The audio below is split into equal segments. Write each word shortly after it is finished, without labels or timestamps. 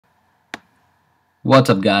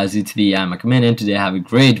What's up guys, it's the iMacman and today I have a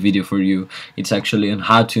great video for you. It's actually on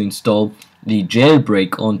how to install the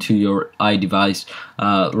jailbreak onto your iDevice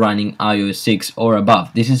running iOS 6 or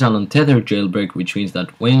above. This is an untethered jailbreak, which means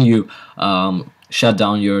that when you shut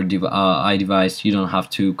down your iDevice, you don't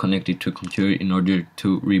have to connect it to a computer in order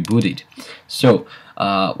to reboot it. So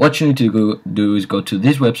what you need to do is go to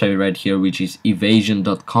this website right here, which is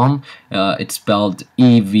evasi0n.com. It's spelled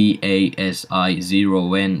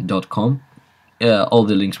evasi0n.com. All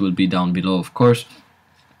the links will be down below, of course.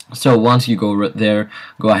 So once you go right there,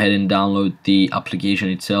 go ahead and download the application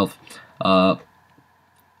itself at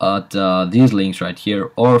these links right here,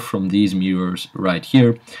 or from these mirrors right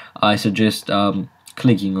here. I suggest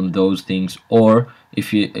clicking on those things, or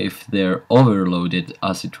if they're overloaded,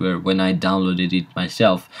 as it were. When I downloaded it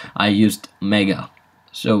myself, I used Mega,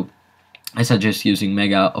 so I suggest using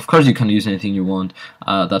Mega. Of course, you can use anything you want.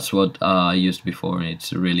 That's what I used before, and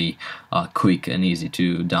it's really quick and easy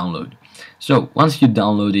to download. So once you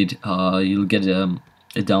download it, you'll get a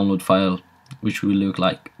download file, which will look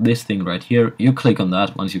like this thing right here. You click on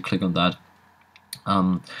that. Once you click on that,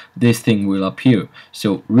 this thing will appear.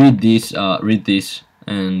 So read this,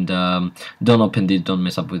 and don't open this, don't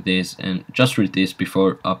mess up with this, and just read this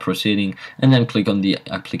before proceeding, and then click on the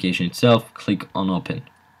application itself. Click on open.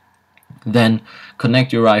 Then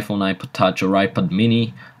connect your iPhone, iPod Touch, or iPad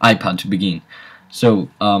Mini, iPad to begin. So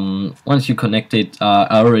once you connect it,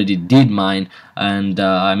 I already did mine, and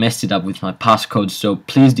I messed it up with my passcodes. So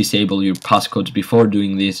please disable your passcodes before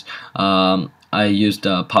doing this. I used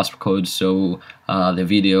passcodes, so all the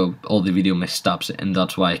video messed up, and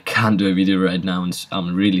that's why I can't do a video right now, and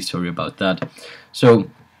I'm really sorry about that. So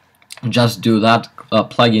just do that,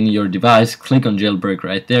 plug in your device, click on jailbreak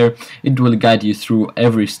right there. It will guide you through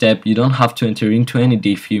every step. You don't have to enter into any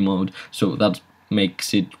DFU mode, so that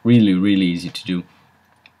makes it really easy to do.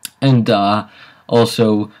 And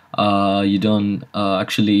also you don't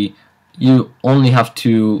you only have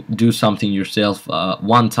to do something yourself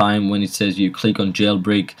one time when it says you click on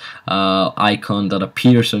jailbreak icon that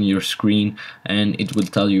appears on your screen, and it will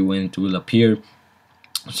tell you when it will appear.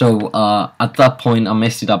 So at that point I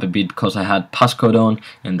messed it up a bit because I had passcode on,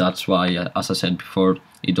 and that's why, as I said before,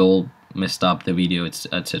 it all messed up the video,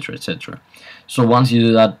 etc. So once you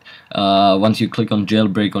do that, once you click on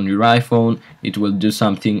jailbreak on your iPhone, it will do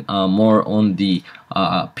something more on the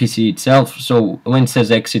PC itself. So when it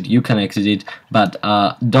says exit, you can exit it, but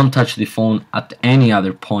don't touch the phone at any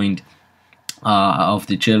other point of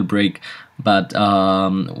the jailbreak. But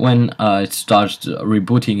when it starts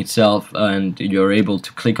rebooting itself and you're able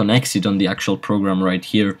to click on exit on the actual program right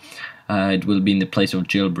here, it will be in the place of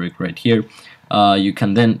jailbreak right here. You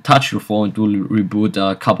can then touch your phone. It will reboot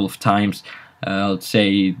a couple of times. Let's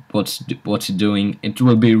say what's it doing. It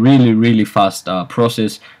will be really fast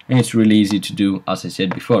process, and it's really easy to do, as I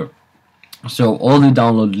said before. So all the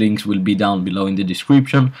download links will be down below in the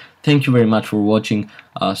description. Thank you very much for watching.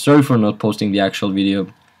 Sorry for not posting the actual video.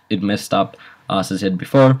 It messed up, as I said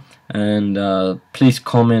before. And please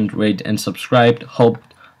comment, rate, and subscribe. Hope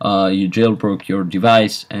you jailbroke your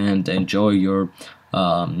device and enjoy your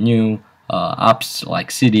new apps like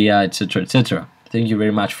Cydia, etc. Thank you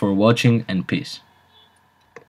very much for watching, and peace.